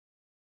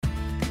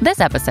This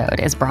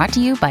episode is brought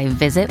to you by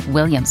Visit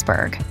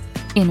Williamsburg.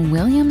 In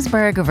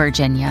Williamsburg,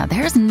 Virginia,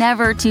 there's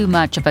never too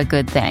much of a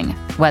good thing.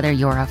 Whether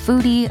you're a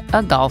foodie,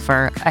 a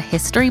golfer, a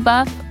history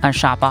buff, a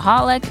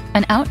shopaholic,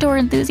 an outdoor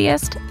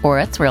enthusiast, or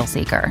a thrill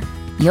seeker,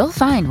 you'll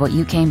find what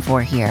you came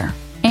for here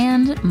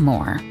and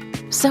more.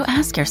 So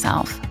ask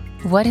yourself,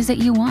 what is it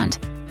you want?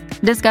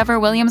 Discover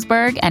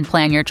Williamsburg and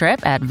plan your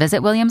trip at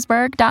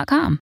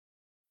visitwilliamsburg.com.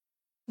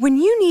 When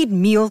you need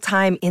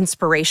mealtime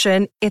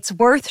inspiration, it's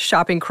worth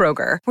shopping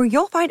Kroger, where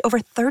you'll find over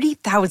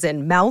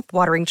 30,000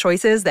 mouth-watering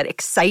choices that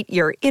excite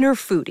your inner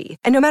foodie.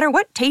 And no matter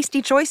what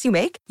tasty choice you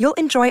make, you'll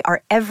enjoy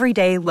our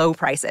everyday low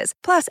prices,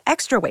 plus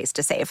extra ways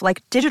to save,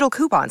 like digital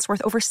coupons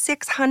worth over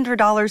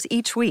 $600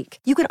 each week.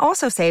 You can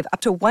also save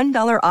up to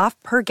 $1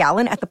 off per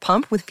gallon at the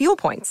pump with fuel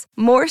points.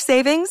 More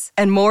savings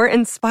and more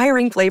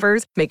inspiring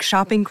flavors make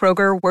shopping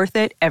Kroger worth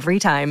it every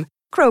time.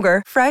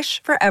 Kroger,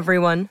 fresh for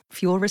everyone.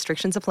 Fuel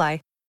restrictions apply.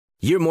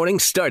 Your morning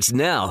starts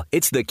now.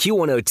 It's the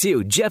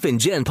Q102 Jeff and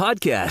Jen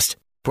podcast,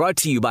 brought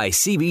to you by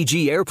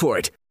CBG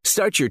Airport.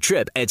 Start your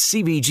trip at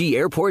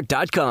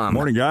CBGAirport.com.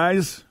 Morning,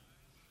 guys.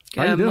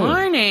 How you Good doing?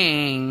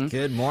 morning.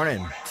 Good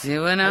morning.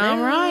 Doing all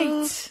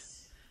right.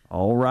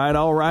 All right.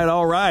 All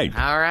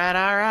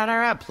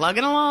right.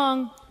 Plugging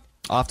along.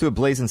 Off to a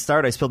blazing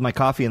start. I spilled my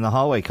coffee in the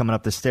hallway coming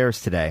up the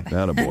stairs today.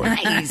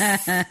 Attaboy.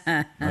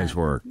 Nice. Nice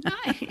work.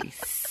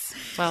 Nice.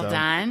 Well So-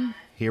 done.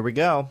 Here we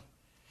go.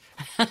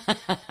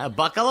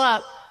 Buckle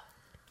up.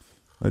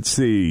 Let's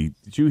see.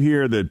 Did you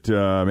hear that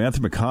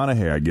Matthew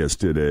McConaughey, I guess,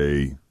 did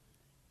a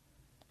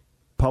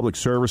public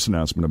service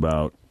announcement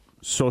about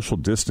social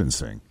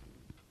distancing?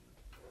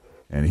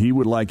 And he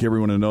would like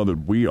everyone to know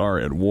that we are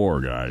at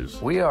war,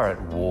 guys. We are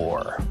at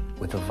war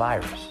with a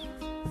virus,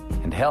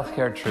 and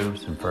healthcare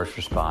troops and first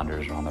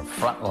responders are on the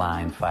front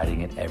line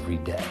fighting it every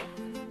day.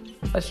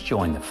 Let's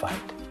join the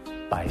fight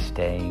by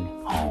staying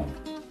home.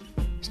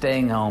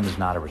 Staying home is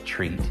not a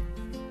retreat.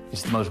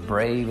 It's the most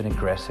brave and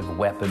aggressive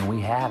weapon we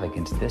have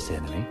against this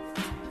enemy.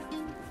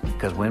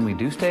 Because when we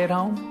do stay at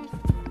home,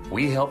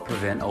 we help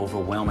prevent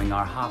overwhelming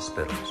our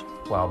hospitals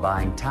while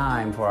buying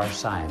time for our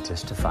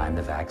scientists to find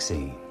the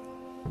vaccine.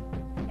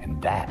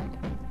 And that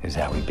is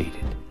how we beat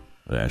it.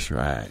 That's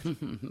right.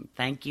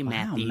 Thank you,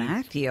 Wow, Matthew.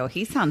 Matthew.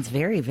 He sounds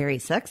very, very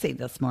sexy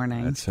this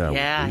morning. That's how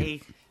Yeah, we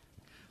he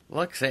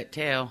looks it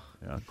too.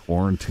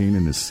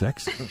 quarantining is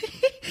sexy.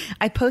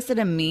 I posted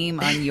a meme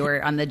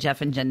on the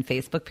Jeff and Jen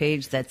Facebook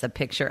page that's a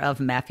picture of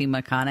Matthew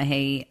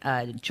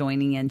McConaughey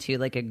joining into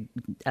like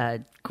a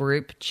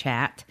group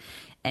chat,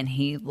 and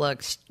he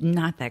looks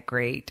not that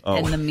great. Oh.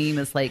 And the meme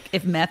is like,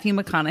 if Matthew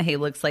McConaughey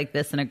looks like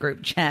this in a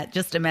group chat,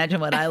 just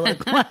imagine what I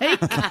look like.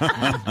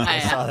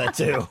 I saw that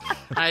too.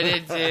 I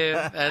did too.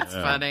 That's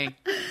funny.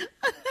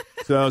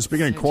 So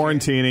speaking of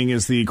quarantining,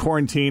 is the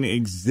quarantine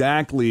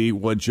exactly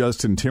what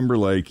Justin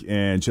Timberlake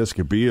and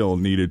Jessica Biel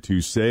needed to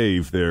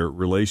save their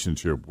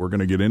relationship? We're going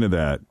to get into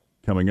that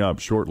coming up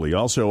shortly.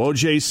 Also,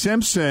 O.J.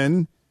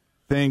 Simpson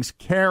thinks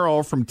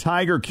Carol from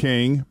Tiger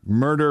King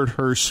murdered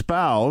her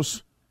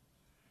spouse,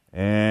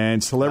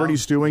 and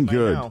celebrities doing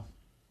good.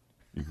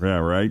 Yeah,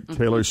 right.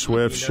 Taylor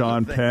Swift,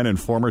 Sean Penn, and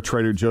former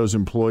Trader Joe's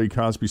employee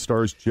Cosby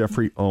stars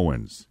Jeffrey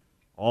Owens.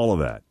 All of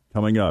that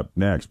coming up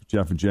next.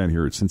 Jeff and Jen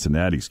here at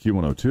Cincinnati's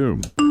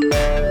Q102.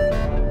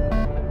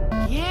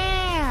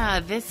 Yeah,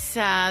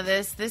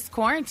 this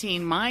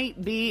quarantine might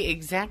be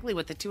exactly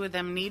what the two of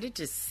them needed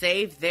to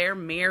save their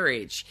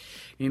marriage.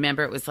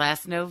 Remember, it was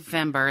last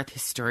November.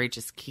 This story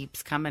just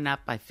keeps coming up.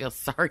 I feel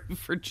sorry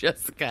for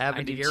Jessica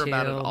having to hear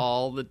about it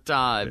all the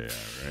time.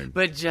 Yeah, right.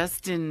 But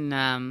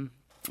Justin,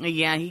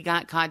 he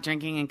got caught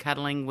drinking and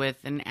cuddling with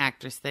an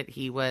actress that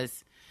he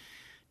was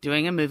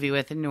doing a movie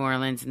with in New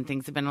Orleans, and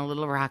things have been a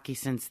little rocky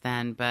since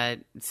then. But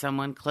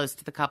someone close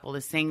to the couple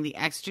is saying the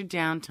extra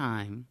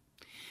downtime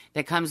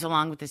that comes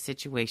along with the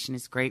situation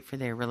is great for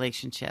their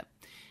relationship.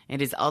 It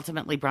has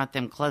ultimately brought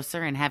them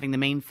closer, and having the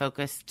main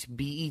focus to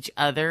be each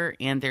other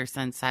and their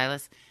son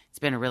Silas, it's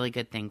been a really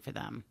good thing for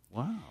them.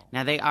 Wow.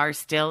 Now, they are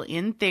still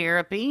in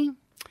therapy,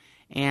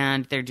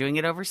 and they're doing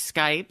it over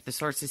Skype. The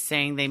source is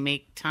saying they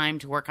make time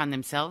to work on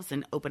themselves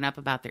and open up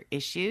about their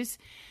issues.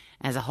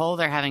 As a whole,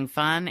 they're having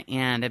fun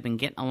and have been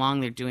getting along.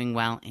 They're doing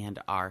well and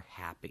are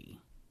happy.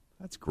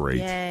 That's great.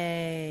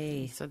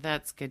 Yay. So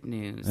that's good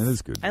news. That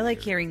is good. I like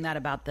hearing that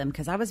about them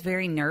because I was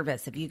very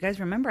nervous. If you guys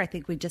remember, I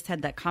think we just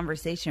had that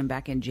conversation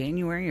back in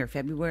January or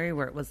February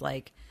where it was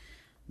like,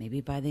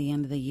 maybe by the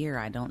end of the year,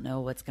 I don't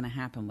know what's going to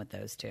happen with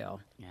those two.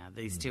 Yeah,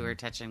 these two are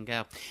touch and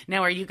go.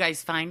 Now, are you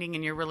guys finding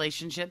in your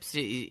relationships,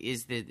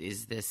 is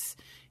this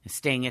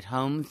staying at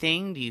home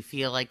thing, do you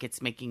feel like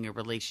it's making your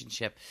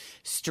relationship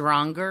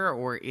stronger,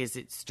 or is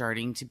it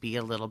starting to be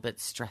a little bit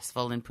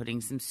stressful and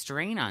putting some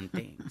strain on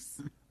things?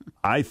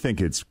 I think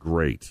it's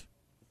great.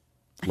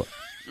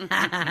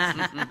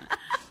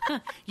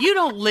 You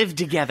don't live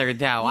together,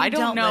 though. I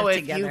don't know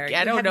if you.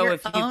 I don't know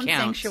if you count.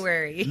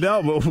 Sanctuary.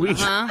 No,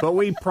 but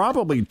we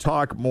probably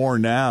talk more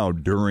now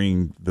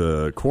during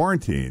the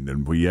quarantine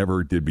than we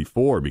ever did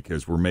before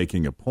because we're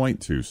making a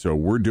point to. So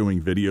we're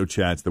doing video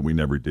chats that we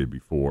never did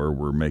before.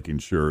 We're making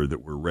sure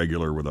that we're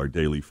regular with our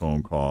daily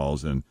phone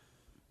calls, and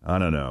I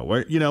don't know.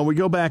 We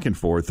go back and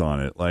forth on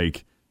it.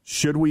 Like,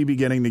 should we be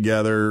getting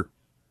together?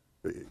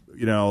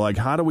 Like,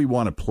 how do we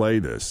want to play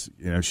this?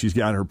 She's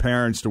got her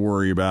parents to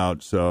worry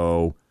about,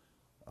 so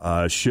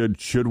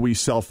should we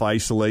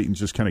self-isolate and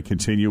just kind of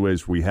continue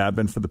as we have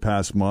been for the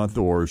past month,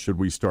 or should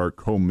we start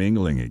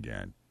commingling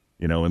again,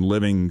 and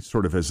living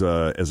sort of as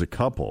a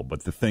couple?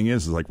 But the thing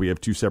is like we have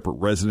two separate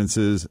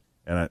residences,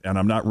 and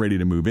I'm not ready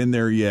to move in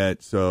there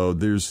yet, so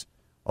there's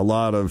a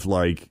lot of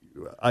like,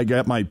 I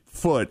got my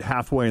foot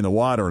halfway in the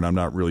water, and I'm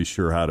not really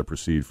sure how to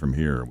proceed from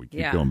here. We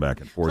keep going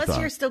back and forth. Plus,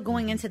 you're still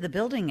going into the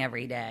building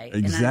every day.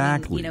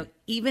 Exactly. And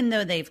even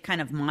though they've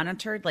kind of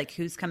monitored like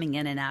who's coming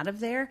in and out of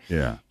there,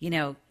 you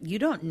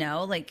don't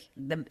know. Like,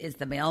 is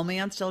the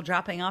mailman still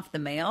dropping off the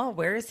mail?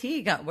 Where is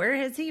he got? Where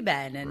has he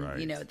been?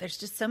 And there's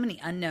just so many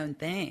unknown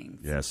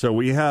things. Yeah. So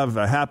we have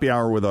a happy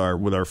hour with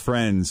our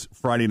friends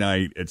Friday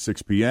night at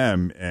 6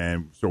 p.m.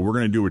 and so we're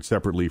going to do it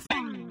separately.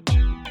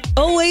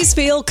 Always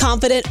feel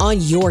confident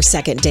on your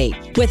second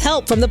date. With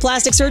help from the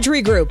Plastic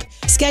Surgery Group.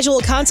 Schedule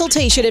a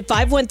consultation at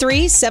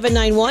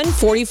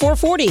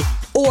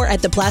 513-791-4440 or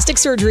at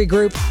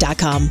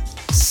theplasticsurgerygroup.com.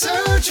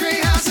 Surgery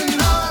has an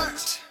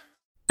art.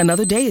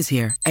 Another day is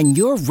here, and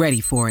you're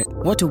ready for it.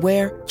 What to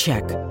wear?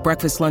 Check.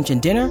 Breakfast, lunch,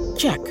 and dinner?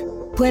 Check.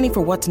 Planning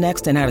for what's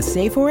next and how to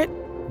save for it?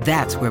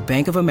 That's where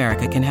Bank of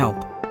America can help.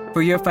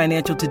 For your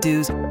financial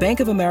to-dos,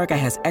 Bank of America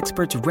has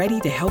experts ready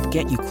to help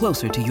get you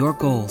closer to your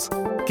goals.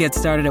 Get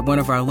started at one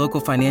of our local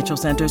financial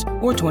centers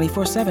or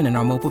 24/7 in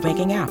our mobile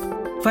banking app.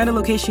 Find a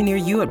location near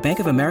you at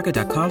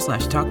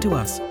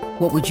bankofamerica.com/talktous.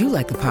 What would you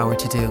like the power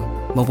to do?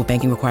 Mobile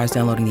banking requires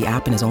downloading the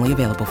app and is only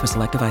available for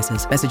select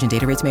devices. Message and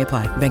data rates may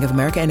apply. Bank of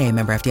America NA,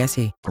 member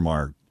FDIC. From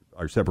our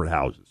separate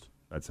houses.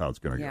 That's how it's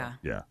going to go.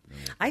 Yeah.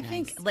 I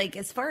think, like,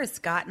 as far as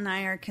Scott and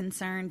I are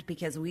concerned,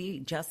 because we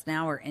just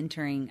now are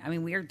entering,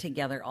 we're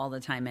together all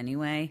the time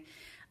anyway.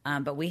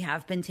 But we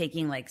have been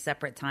taking like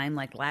separate time.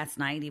 Like last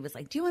night, he was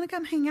like, "Do you want to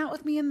come hang out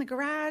with me in the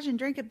garage and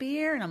drink a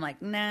beer?" And I'm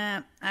like,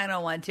 "Nah, I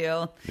don't want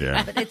to."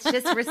 Yeah. But it's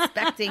just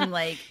respecting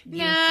like,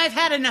 I've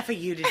had enough of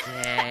you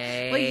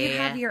today. Well, you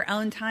have your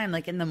own time.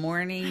 Like in the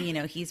morning,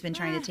 he's been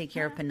trying to take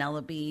care of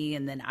Penelope,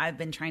 and then I've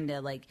been trying to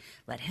like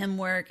let him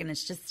work, and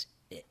it's just.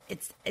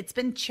 It's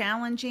been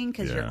challenging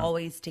because you're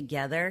always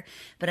together,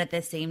 but at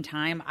the same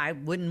time, I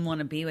wouldn't want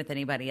to be with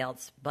anybody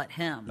else but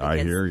him. I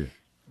hear you.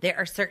 There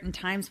are certain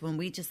times when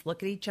we just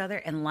look at each other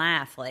and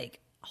laugh like,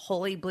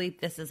 holy bleep,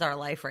 this is our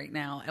life right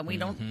now. And we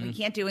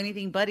can't do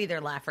anything but either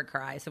laugh or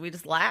cry. So we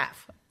just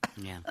laugh.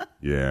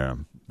 Yeah.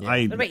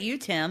 What about you,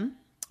 Tim?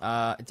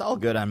 It's all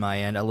good on my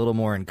end. A little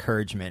more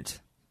encouragement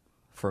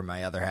for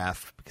my other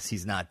half because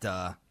he's not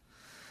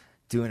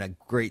doing a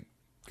great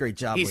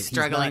job. He's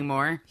struggling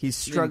more? He's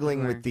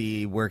struggling with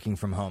the working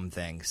from home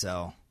thing.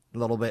 So a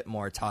little bit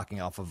more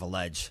talking off of a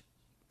ledge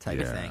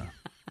type of thing.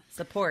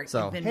 Support.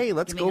 So, hey,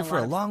 let's go for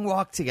a long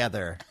walk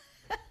together.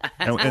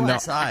 And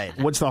outside.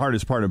 What's the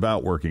hardest part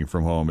about working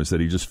from home is that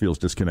he just feels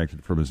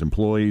disconnected from his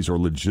employees, or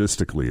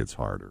logistically it's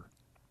harder?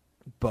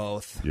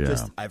 Both. Yeah.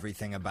 Just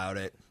everything about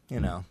it. He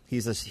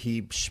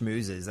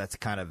schmoozes. That's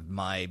kind of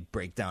my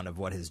breakdown of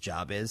what his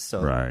job is.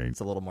 So it's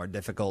a little more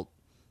difficult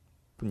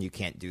when you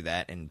can't do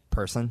that in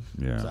person.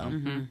 Yeah. So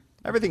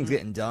everything's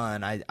getting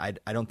done. I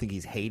don't think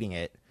he's hating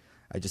it.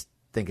 I just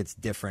think it's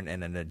different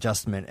and an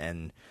adjustment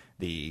and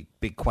the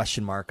big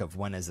question mark of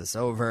when is this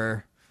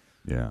over?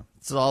 Yeah.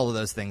 It's all of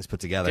those things put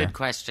together. Good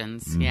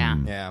questions. Yeah.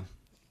 Yeah.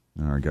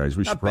 All right, guys.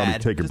 We should Not probably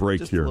bad. take a break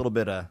just here. A little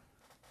bit of.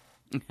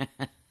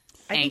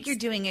 I think you're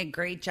doing a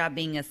great job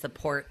being a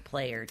support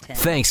player, Tim.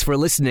 Thanks for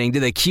listening to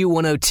the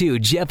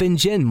Q102 Jeff and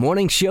Jen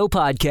Morning Show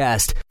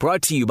podcast.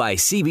 Brought to you by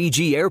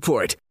CBG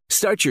Airport.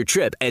 Start your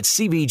trip at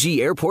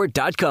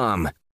CBGAirport.com.